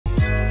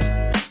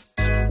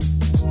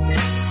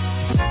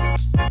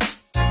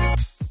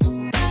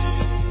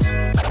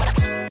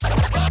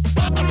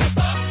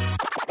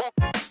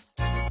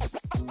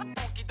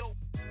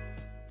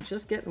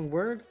just getting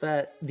word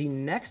that the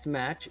next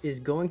match is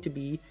going to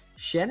be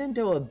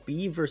Shenandoah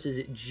B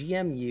versus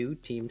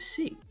GMU Team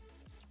C.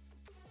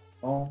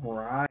 All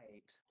right.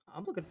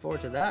 I'm looking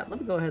forward to that. Let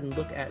me go ahead and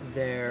look at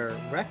their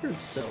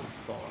records so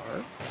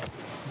far.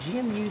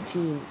 GMU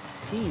Team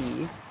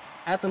C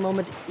at the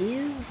moment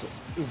is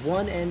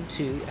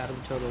 1-2 out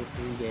of a total of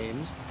 3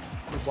 games,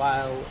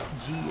 while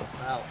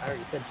I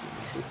already said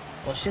GMU.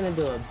 Well,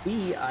 Shenandoah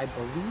B, I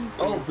believe.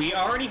 Oh, we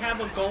already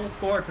have a goal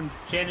scored from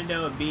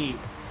Shenandoah B.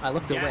 I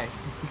looked away.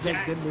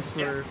 Thank goodness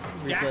for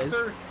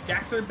replays.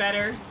 Jacks are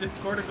better. Just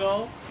scored a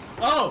goal.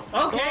 Oh,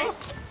 okay.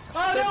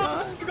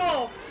 Oh no,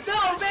 goal.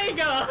 No,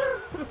 Vega.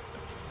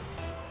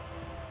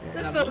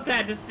 That's so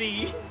sad to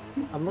see.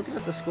 I'm looking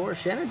at the score.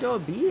 Shenandoah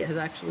B has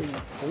actually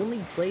only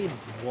played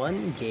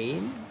 1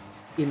 game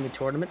in the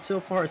tournament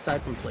so far,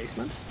 aside from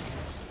placements.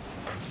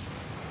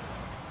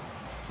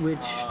 Which,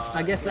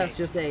 I guess that's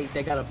just they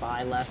got a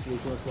bye last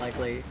week, most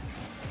likely.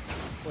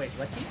 Wait,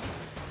 what team?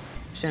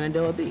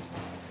 Shenandoah B.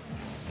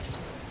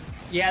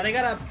 Yeah, they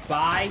got a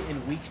bye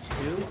in week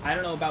 2. I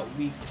don't know about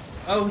week...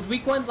 Oh, was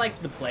week 1 like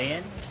the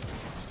play-in?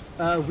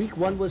 Week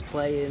 1 was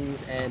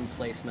play-ins and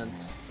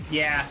placements.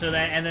 Yeah, so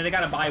then they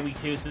got a bye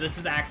week 2, so this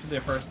is actually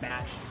their first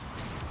match.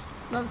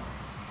 No,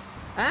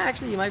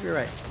 actually, you might be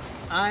right.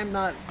 I'm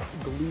not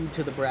glued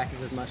to the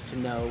brackets as much to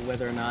know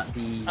whether or not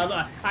the...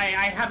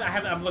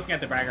 I'm looking at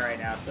the bracket right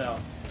now, so...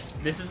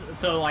 This is...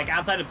 So, like,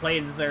 outside of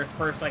play-ins, this is their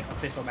first, like,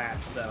 official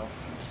match, so...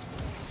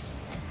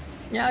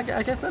 Yeah,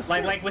 I guess that's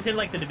like within,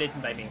 like, the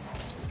divisions, I mean.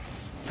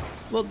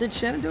 Well, did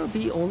Shenandoah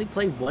B only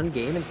play 1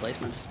 game in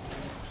placements?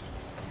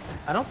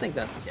 I don't think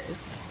that's the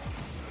case.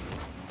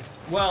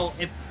 Well,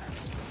 if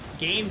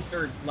games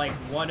are, like,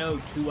 1-0,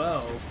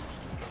 2-0,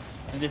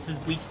 and this is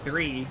week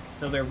 3,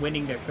 so they're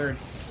winning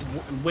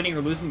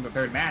or losing their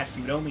third match,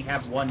 you would only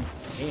have 1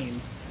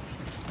 game.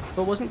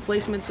 But wasn't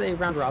placements a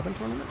round-robin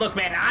tournament? Look,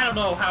 man, I don't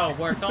know how it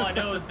works. All I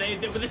know is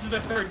this is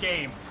their 3rd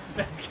game.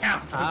 That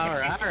counts. Okay?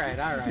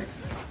 All right.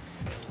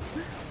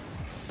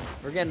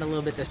 We're getting a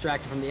little bit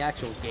distracted from the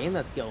actual game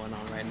that's going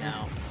on right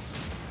now.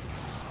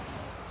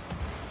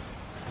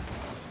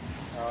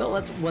 So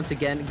let's once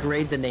again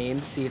grade the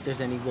names, see if there's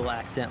any we'll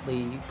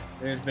accidentally.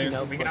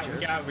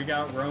 We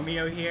got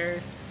Romeo here.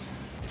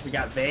 We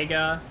got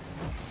Vega.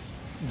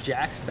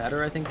 Jack's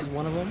better, I think, is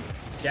one of them.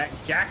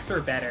 Jacks are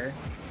better.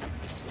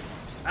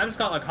 I'm just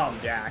gonna call him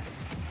Jack.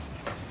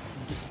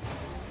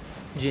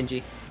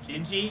 Gingy.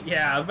 Gingy?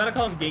 Yeah, I was about to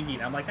call him Gingy,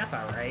 and I'm like, that's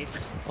alright.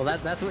 Well,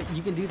 that's what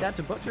you can do that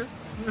to Butcher.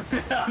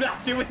 I'm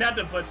not doing that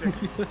to Butcher.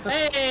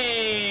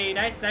 Hey,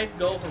 nice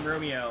goal from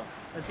Romeo.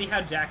 Let's see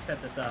how Jack set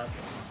this up.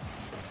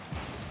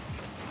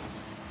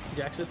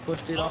 Jack just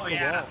pushed it off the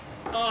wall.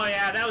 Oh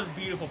yeah, that was a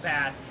beautiful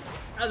pass.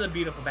 That was a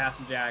beautiful pass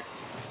from Jack.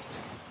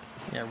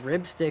 Yeah,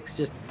 Ribstick's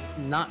just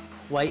not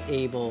quite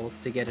able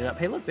to get it up.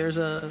 Hey, look, there's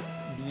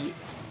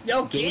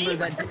gamer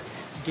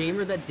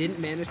that didn't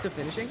manage to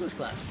finish English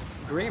class.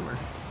 Grammar.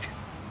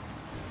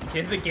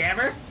 Is it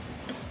Gammer?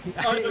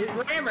 Oh,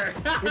 it's Grammar.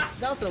 It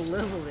spelled a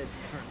little bit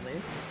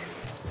differently.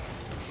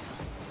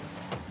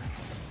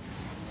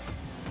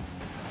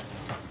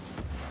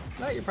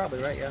 No, you're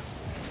probably right, yeah.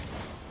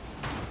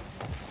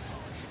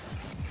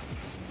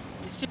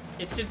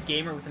 It's just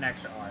Gamer with an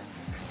extra R.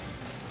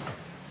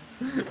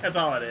 That's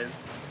all it is.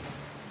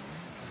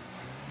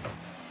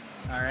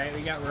 Alright,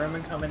 we got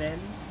Roman coming in.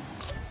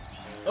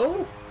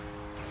 Oh!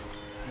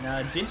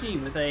 And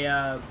Gingy with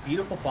a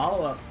beautiful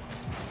follow-up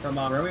from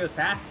Romeo's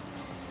pass.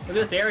 Look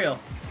at this aerial.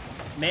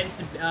 Managed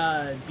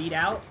to beat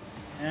out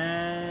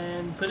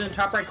and put it in the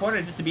top right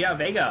corner just to beat out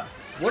Vega.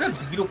 What a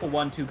beautiful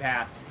 1-2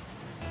 pass.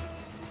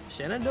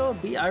 Shenandoah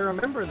B, I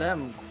remember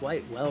them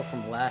quite well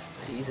from last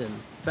season.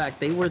 In fact,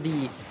 they were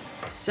the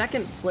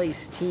 2nd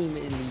place team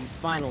in the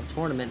final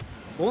tournament,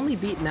 only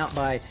beaten out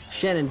by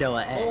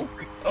Shenandoah A.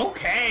 Oh,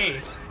 okay.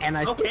 And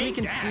I think we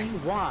can see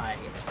why.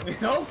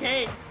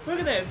 Okay, look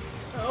at this.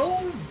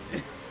 Oh,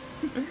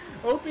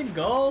 open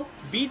goal,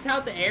 beats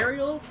out the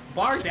aerial,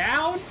 bar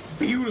down,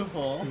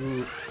 beautiful.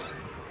 Ooh.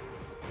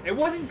 It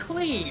wasn't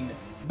clean,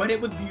 but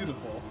it was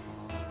beautiful.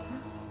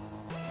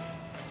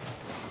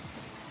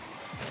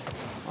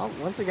 Well,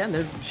 once again,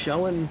 they're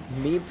showing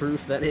me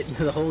proof that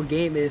the whole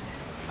game is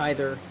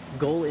either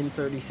goal in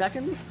 30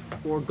 seconds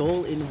or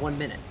goal in 1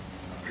 minute.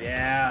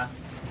 Yeah.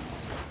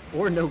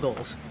 Or no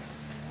goals.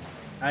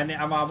 And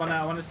I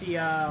want to see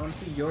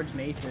George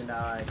Mason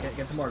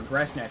get some more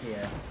aggression out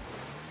here.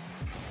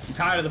 I'm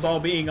tired of the ball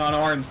being on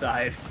orange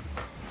side.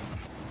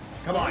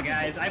 Come on,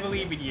 guys, I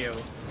believe in you.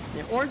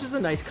 Yeah, orange is a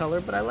nice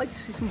color, but I like to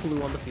see some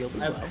blue on the field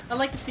as well. I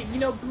like to see,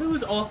 blue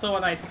is also a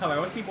nice color. I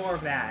want to see more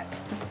of that.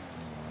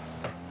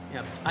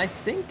 Yeah, I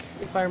think,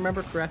 if I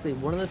remember correctly,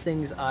 one of the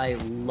things I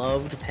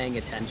loved paying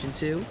attention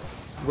to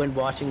when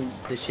watching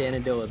the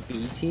Shenandoah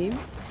B team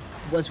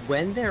was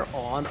when they're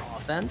on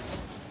offense,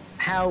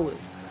 how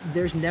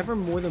there's never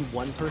more than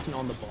one person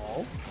on the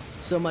ball,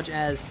 so much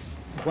as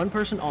one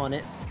person on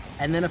it,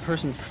 and then a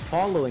person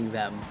following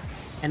them,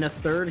 and a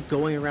third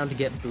going around to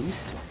get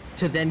boost,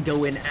 to then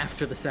go in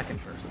after the second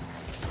person.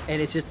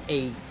 And it's just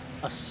a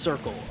a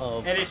circle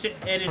of and it's person,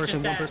 just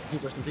one that, person, two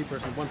person, three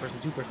person, one person,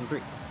 two person,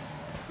 three.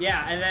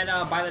 yeah, and then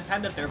by the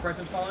time the third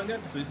person's following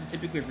them, boosts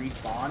typically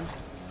respawn.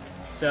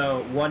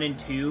 So 1 and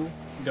 2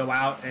 go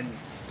out and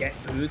get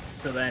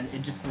boosts, so then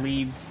it just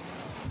leaves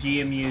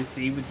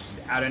GMU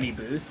without any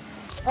boost.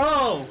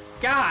 Oh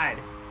God!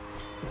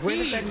 Where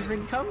did that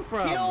even come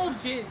from? Kill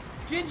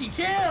Gingy,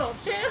 chill!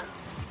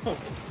 Look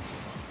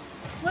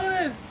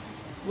at this!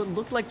 What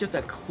looked like just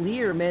a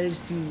clear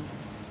managed to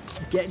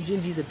get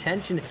Gingy's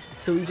attention,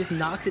 so he just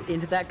knocks it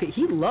into that.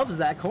 He loves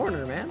that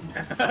corner, man.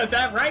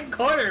 That right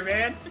corner,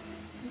 man.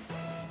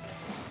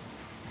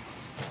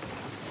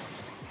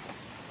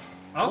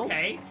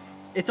 Okay. Oh,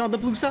 it's on the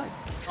blue side.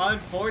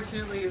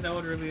 Unfortunately, no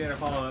one really gonna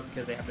follow up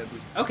because they have no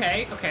boost.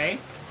 Okay.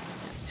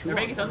 They're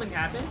making something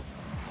happen.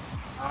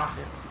 Ah,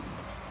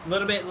 a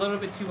little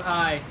bit too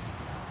high.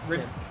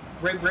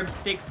 Rib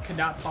sticks could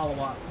not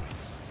follow up.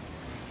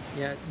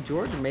 Yeah,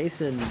 George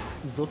Mason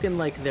looking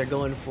like they're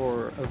going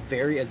for a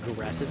very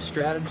aggressive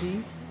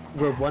strategy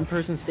where one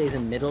person stays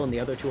in middle and the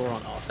other two are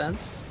on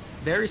offense.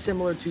 Very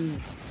similar to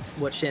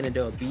what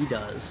Shenandoah B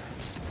does,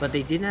 but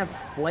they didn't have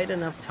quite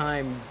enough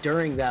time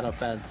during that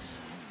offense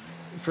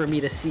for me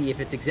to see if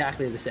it's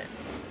exactly the same.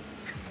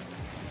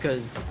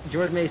 Because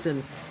George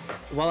Mason,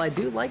 while I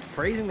do like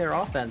praising their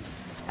offense,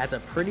 has a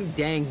pretty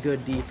dang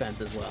good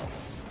defense as well.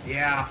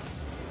 Yeah.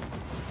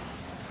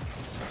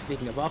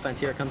 Speaking of offense,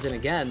 here it comes in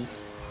again.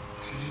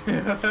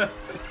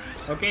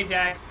 Okay,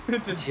 Jax.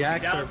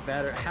 Jacks are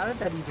better. How did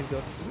that even go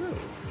through?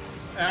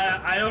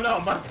 I don't know.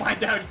 I'm gonna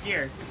find out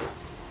here.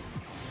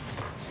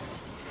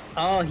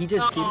 Oh, he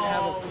just didn't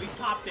have Oh, we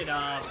popped it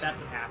up. That's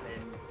what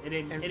happened. It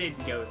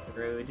didn't go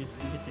through. He just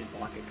didn't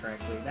block it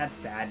correctly. That's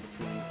sad to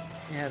see.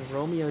 Yeah,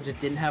 Romeo just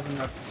didn't have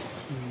enough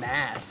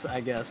mass, I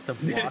guess, to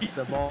block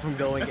the ball from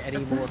going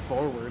any more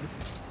forward.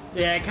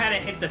 Yeah, it kind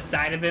of hit the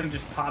side of him,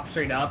 just popped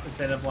straight up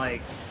instead of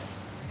like.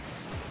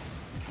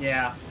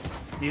 Yeah,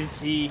 he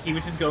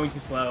was just going too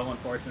slow,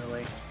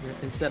 unfortunately.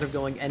 Instead of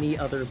going any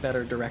other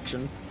better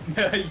direction.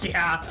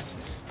 Yeah.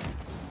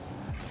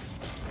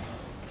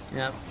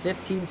 Yeah,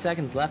 15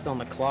 seconds left on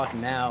the clock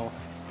now.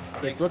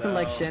 It's looking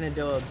like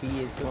Shenandoah B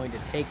is going to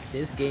take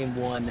this game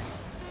 1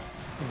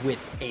 with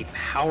a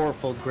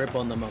powerful grip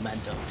on the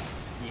momentum.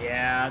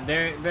 Yeah,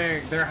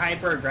 their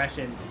hyper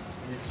aggression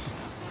is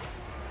just.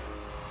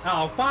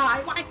 Oh,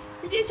 why?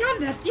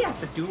 You have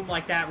to do him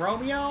like that,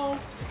 Romeo.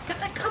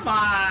 Come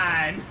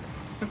on.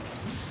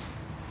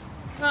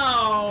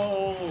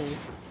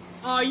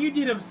 Oh, you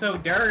did him so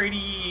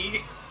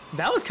dirty.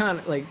 That was kind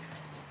of like,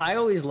 I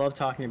always love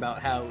talking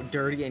about how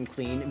dirty and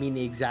clean mean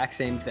the exact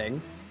same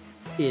thing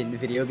in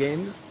video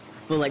games.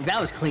 But like, that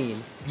was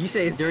clean. You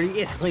say it's dirty,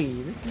 it's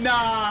clean.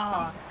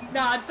 Nah,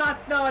 it's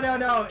not.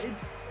 No.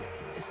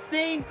 It's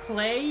same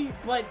play,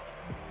 but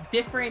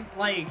different,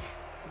 like,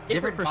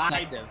 different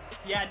perspective. Vibes.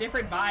 Yeah,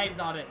 different vibes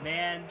on it,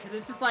 man. Cause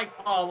it's just like,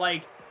 oh,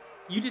 like,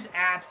 you just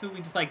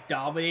absolutely just like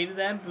dominated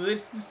them. But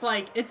it's just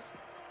like, it's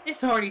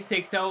already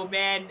 6-0,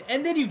 man.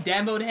 And then you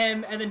demoed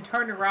him, and then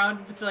turned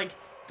around with like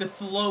the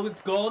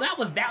slowest goal. That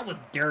was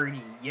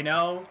dirty, you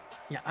know.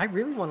 Yeah, I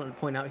really wanted to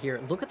point out here,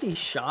 look at these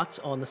shots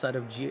on the side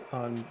of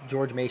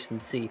George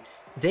Mason's C.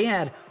 They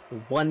had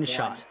one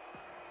shot.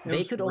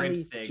 They could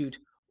only shoot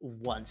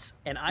once.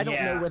 And I don't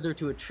know whether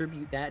to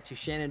attribute that to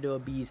Shenandoah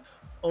B's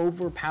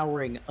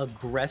overpowering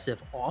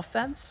aggressive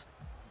offense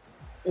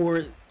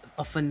or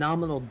a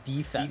phenomenal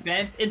defense.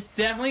 It's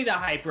definitely the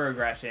hyper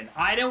aggression.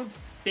 I don't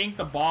think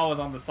the ball was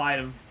on the side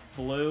of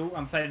blue,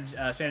 on the side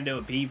of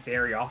Shenandoah B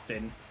very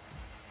often.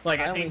 Like,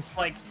 I think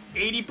like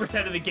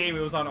 80% of the game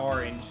it was on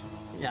orange.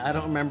 Yeah, I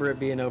don't remember it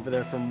being over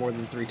there for more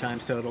than 3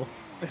 times total.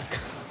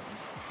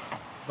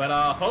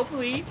 But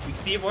hopefully we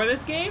see it more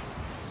this game.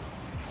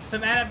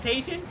 Some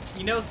adaptation,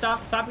 you know,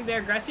 stopping their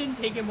aggression,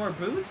 taking more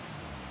boost.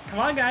 Come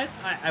on, guys.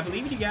 I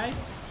believe in you guys.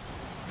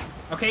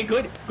 Okay,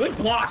 good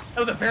block.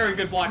 That was a very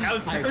good block. I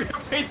was very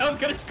afraid that was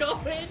gonna go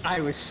in.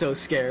 I was so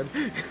scared.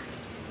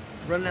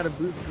 Running out of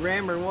boost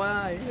grammar,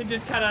 why? It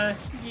just kind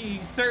of, you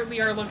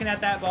certainly are looking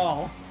at that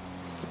ball.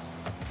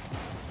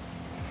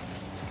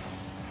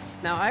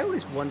 Now, I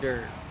always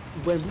wonder,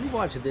 when we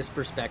watch this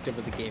perspective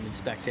of the game in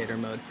spectator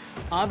mode,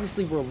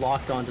 obviously we're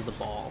locked onto the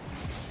ball.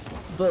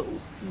 But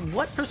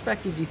what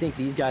perspective do you think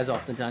these guys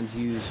oftentimes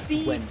use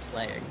when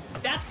playing?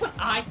 That's what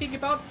I think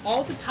about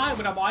all the time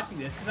when I'm watching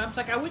this, because I'm just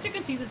like, I wish I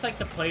could see this like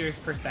the player's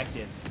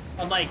perspective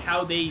on like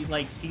how they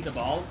like see the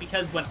ball.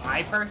 Because when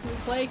I personally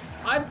play,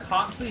 I'm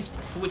constantly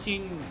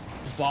switching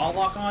ball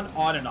lock on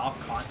and off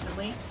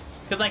constantly.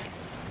 Because like,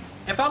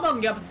 if I'm on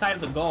the opposite side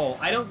of the goal,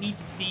 I don't need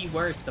to see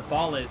where the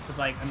ball is, because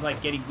like I'm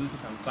like getting boosted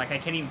on. Like I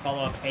can't even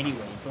follow up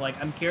anyway. So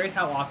like I'm curious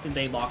how often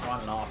they lock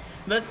on and off.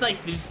 Let's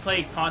like they just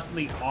play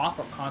constantly off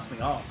or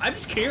constantly off. I'm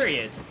just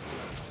curious.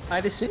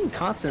 I'd assume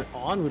constant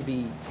on would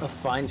be a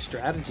fine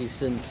strategy,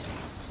 since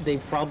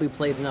they've probably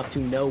played enough to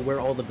know where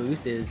all the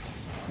boost is,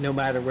 no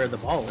matter where the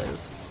ball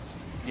is.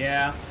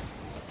 Yeah.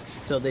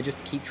 So they just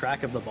keep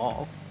track of the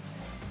ball.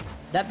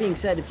 That being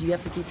said, if you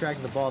have to keep track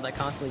of the ball, that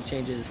constantly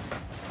changes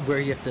where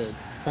you have to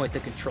point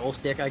the control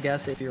stick, I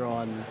guess, if you're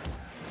on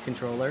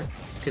controller,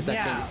 because that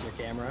Yeah. changes your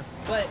camera.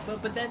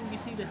 But then you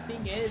see the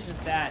thing is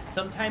that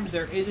sometimes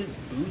there isn't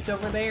boost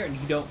over there and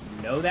you don't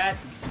know that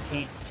because you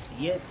can't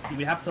see it. So you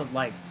would have to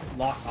like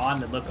lock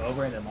on and look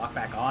over and then lock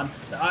back on.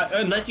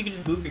 Unless you can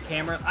just move your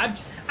camera. I'm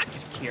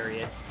just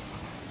curious.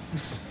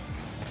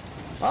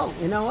 Well,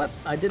 you know what?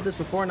 I did this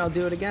before and I'll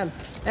do it again.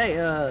 Hey,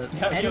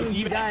 any of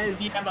you guys,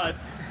 DM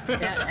us.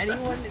 yeah,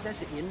 anyone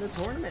that's in the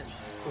tournament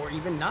or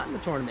even not in the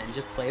tournament and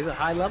just plays at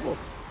high level,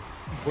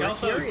 we're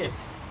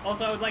curious.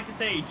 Also, I would like to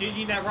say,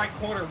 Gingy in that right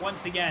corner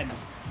once again.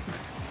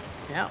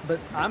 Yeah, but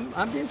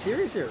I'm being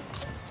serious here.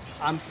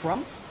 I'm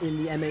Frump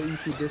in the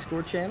MAEC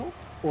Discord channel,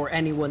 or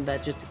anyone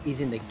that just is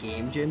in the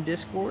Game Gym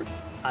Discord.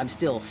 I'm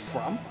still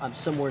Frump. I'm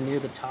somewhere near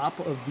the top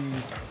of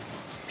the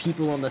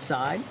people on the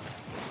side.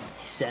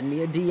 Send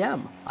me a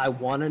DM. I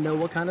want to know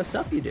what kind of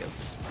stuff you do.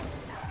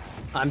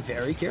 I'm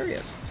very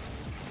curious.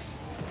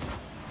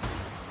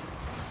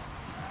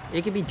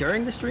 It could be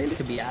during the stream, it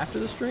could be after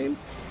the stream.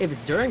 If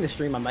it's during the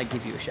stream, I might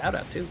give you a shout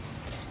out too.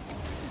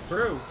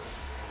 True.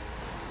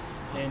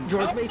 And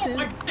George Mason. Oh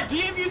my God,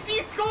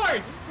 GMU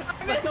scored!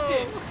 I missed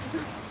it!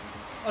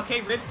 Okay,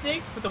 Rip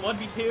 6 with the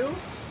 1v2.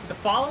 With the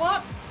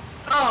follow-up.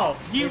 Oh,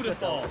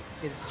 beautiful!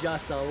 It's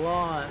just a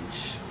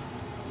launch.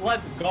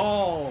 Let's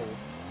go!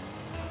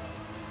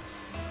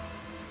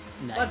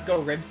 Nice. Let's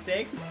go, Rip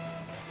 6.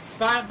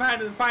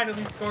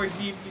 Finally scores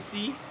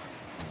GMUC.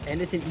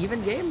 And it's an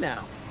even game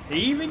now.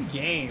 Even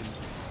game.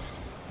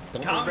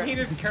 Don't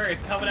Commentator's curse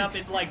coming up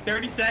in like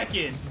 30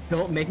 seconds.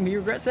 Don't make me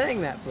regret saying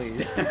that,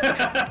 please.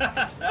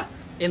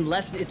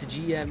 Unless it's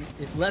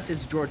unless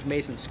it's George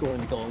Mason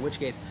scoring the goal, in which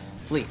case,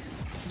 please,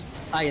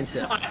 I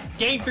insist.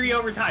 Game 3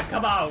 overtime,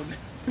 come on.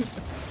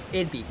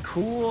 It'd be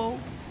cool.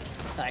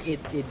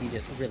 It'd be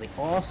just really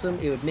awesome.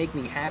 It would make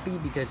me happy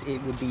because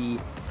it would be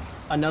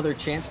another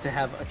chance to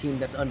have a team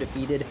that's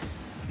undefeated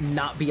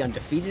not be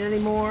undefeated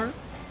anymore.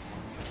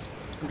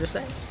 I'm just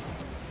saying.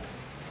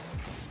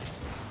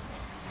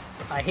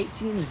 I hate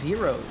seeing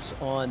zeros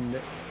on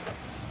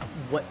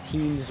what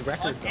team's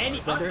records are.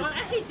 I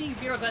hate seeing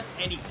zeros on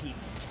any team.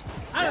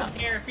 I don't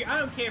care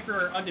if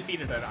you're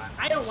undefeated or not.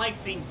 I don't like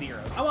seeing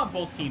zeros. I want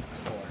both teams to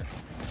score.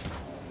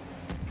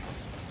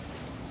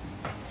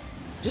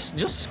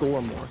 Just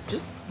score more.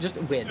 Just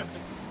win.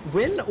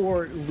 Win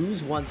or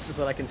lose once so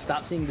that I can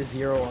stop seeing the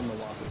zero on the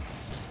losses.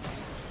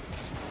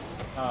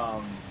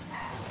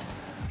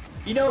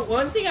 You know,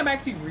 one thing I'm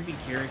actually really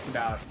curious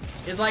about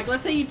is, like,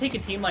 let's say you take a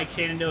team like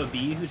Shenandoah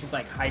B, who's just,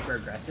 like,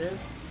 hyper-aggressive,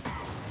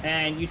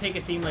 and you take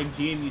a team like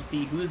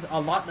GMUC, who's a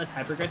lot less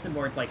hyper-aggressive,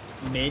 more, like,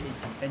 mid and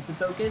defensive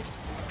focused.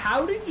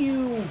 How do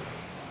you,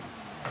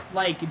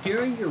 like,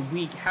 during your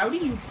week, how do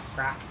you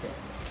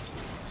practice?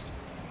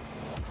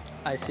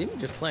 I assume you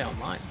just play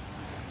online.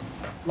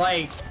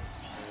 Like,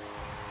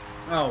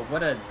 oh,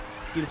 what a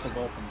beautiful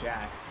goal from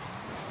Jax.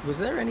 Was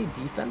there any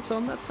defense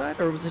on that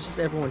side, or was it just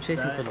everyone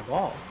chasing for the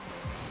ball?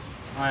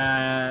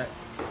 Yeah,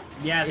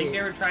 I think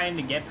they were trying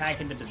to get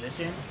back into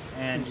position,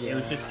 and it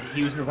was just,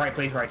 he was in the right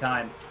place, right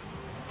time.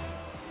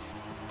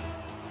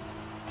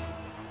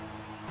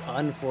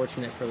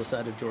 Unfortunate for the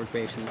side of George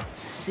Mason.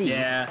 C.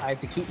 Yeah. I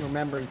have to keep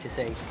remembering to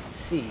say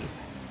C.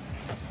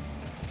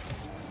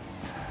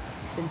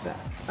 In fact,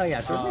 oh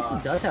yeah, George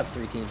Mason does have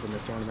 3 teams in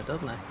this tournament,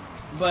 doesn't he?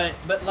 But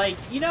like,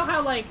 you know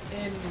how, like,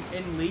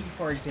 in League,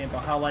 for example,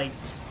 how, like,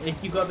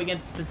 if you go up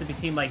against a specific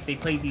team, like, they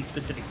play these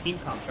specific team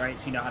comps, right?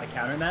 So you know how to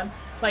counter them.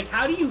 Like,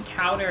 how do you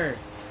counter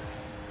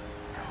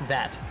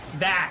that?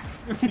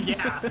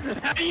 Yeah.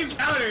 How do you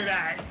counter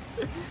that?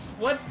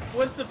 What's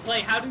the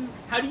play? How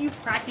do you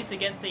practice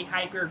against a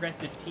hyper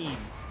aggressive team?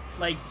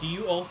 Like, do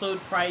you also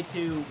try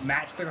to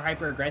match their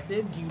hyper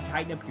aggressive? Do you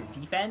tighten up your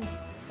defense?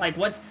 Like,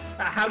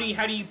 how do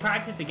you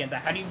practice against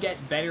that? How do you get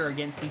better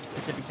against these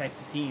specific types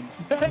of teams?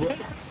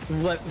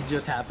 What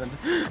just happened?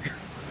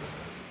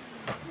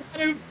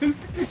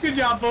 Good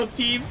job, both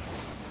teams.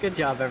 Good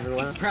job,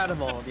 everyone. I'm proud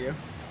of all of you.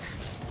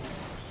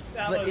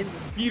 That was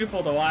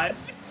beautiful to watch.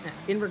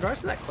 In regards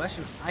to that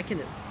question, I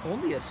can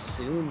only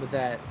assume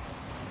that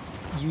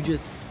you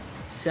just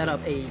set up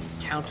a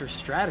counter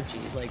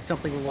strategy, like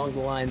something along the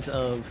lines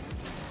of,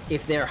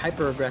 if they're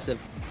hyper aggressive,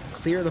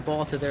 clear the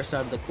ball to their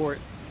side of the court,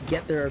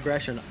 get their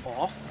aggression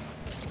off,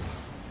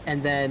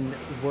 and then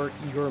work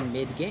your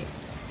mid game.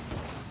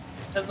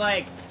 Cause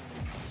like,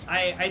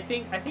 I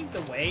think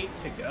the way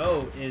to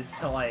go is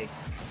to, like,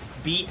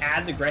 be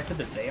as aggressive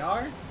as they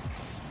are,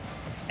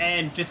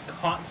 and just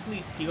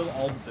constantly steal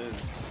all the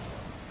boosts.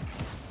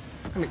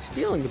 I mean,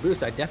 stealing the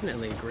boost, I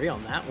definitely agree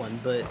on that one,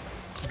 but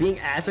being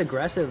as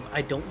aggressive,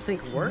 I don't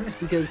think works,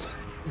 because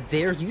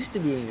they're used to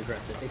being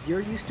aggressive. If you're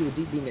used to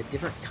being a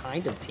different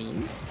kind of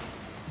team,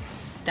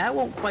 that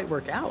won't quite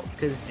work out,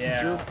 because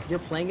you're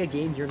playing a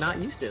game you're not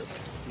used to.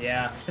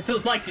 Yeah. So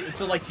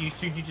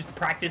should you just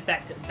practice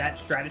that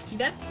strategy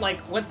then? Like,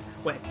 what's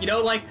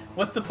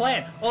the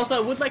plan? Also, I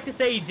would like to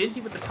say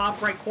Gingy with the top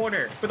right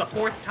corner for the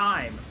 4th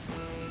time.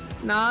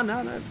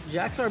 No.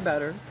 Jacks are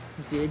better.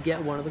 Did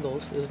get one of the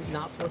goals. It was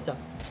not 4th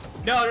time.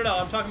 No.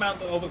 I'm talking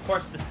about over the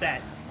course of the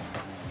set.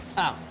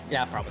 Oh,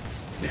 yeah, probably.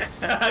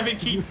 I've been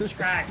keeping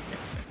track.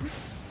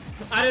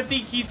 I don't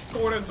think he's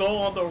scored a goal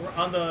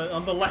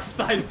on the left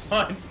side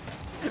once.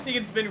 I think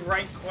it's been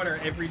right corner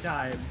every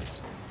time.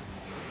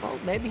 Well,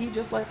 maybe he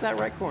just liked that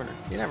right corner.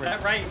 You never know.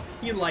 That right,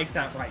 he likes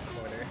that right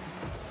corner.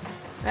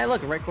 Hey,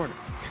 look, right corner.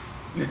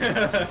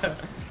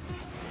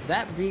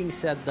 That being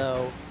said,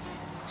 though,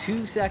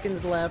 2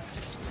 seconds left.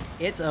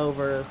 It's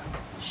over.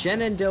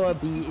 Shenandoah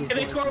B is. Can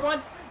they score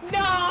once?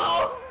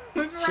 No!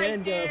 It's right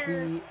Shenandoah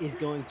there. B is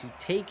going to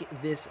take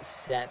this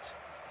set,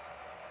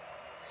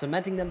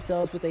 cementing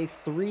themselves with a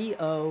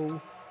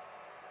 3-0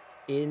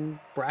 in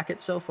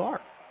bracket so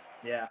far.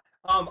 Yeah.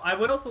 I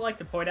would also like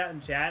to point out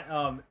in chat,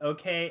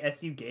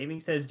 OKSU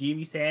Gaming says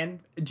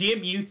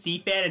GMU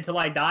C fan until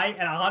I die,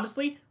 and I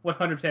honestly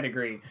 100%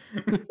 agree.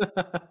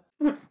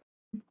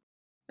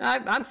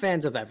 I'm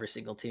fans of every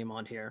single team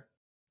on here.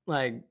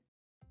 Like,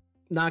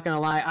 not gonna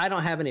lie, I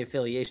don't have any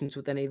affiliations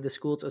with any of the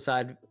schools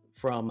aside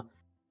from,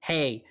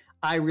 hey,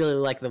 I really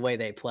like the way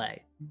they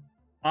play.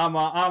 I'm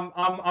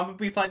gonna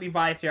be slightly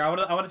biased here. I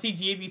want to see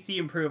GMUC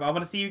improve. I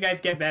want to see you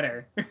guys get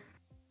better.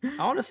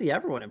 I want to see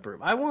everyone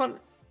improve. I want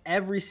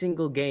every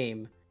single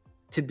game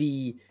to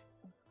be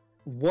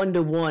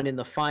 1-1 in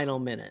the final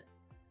minute.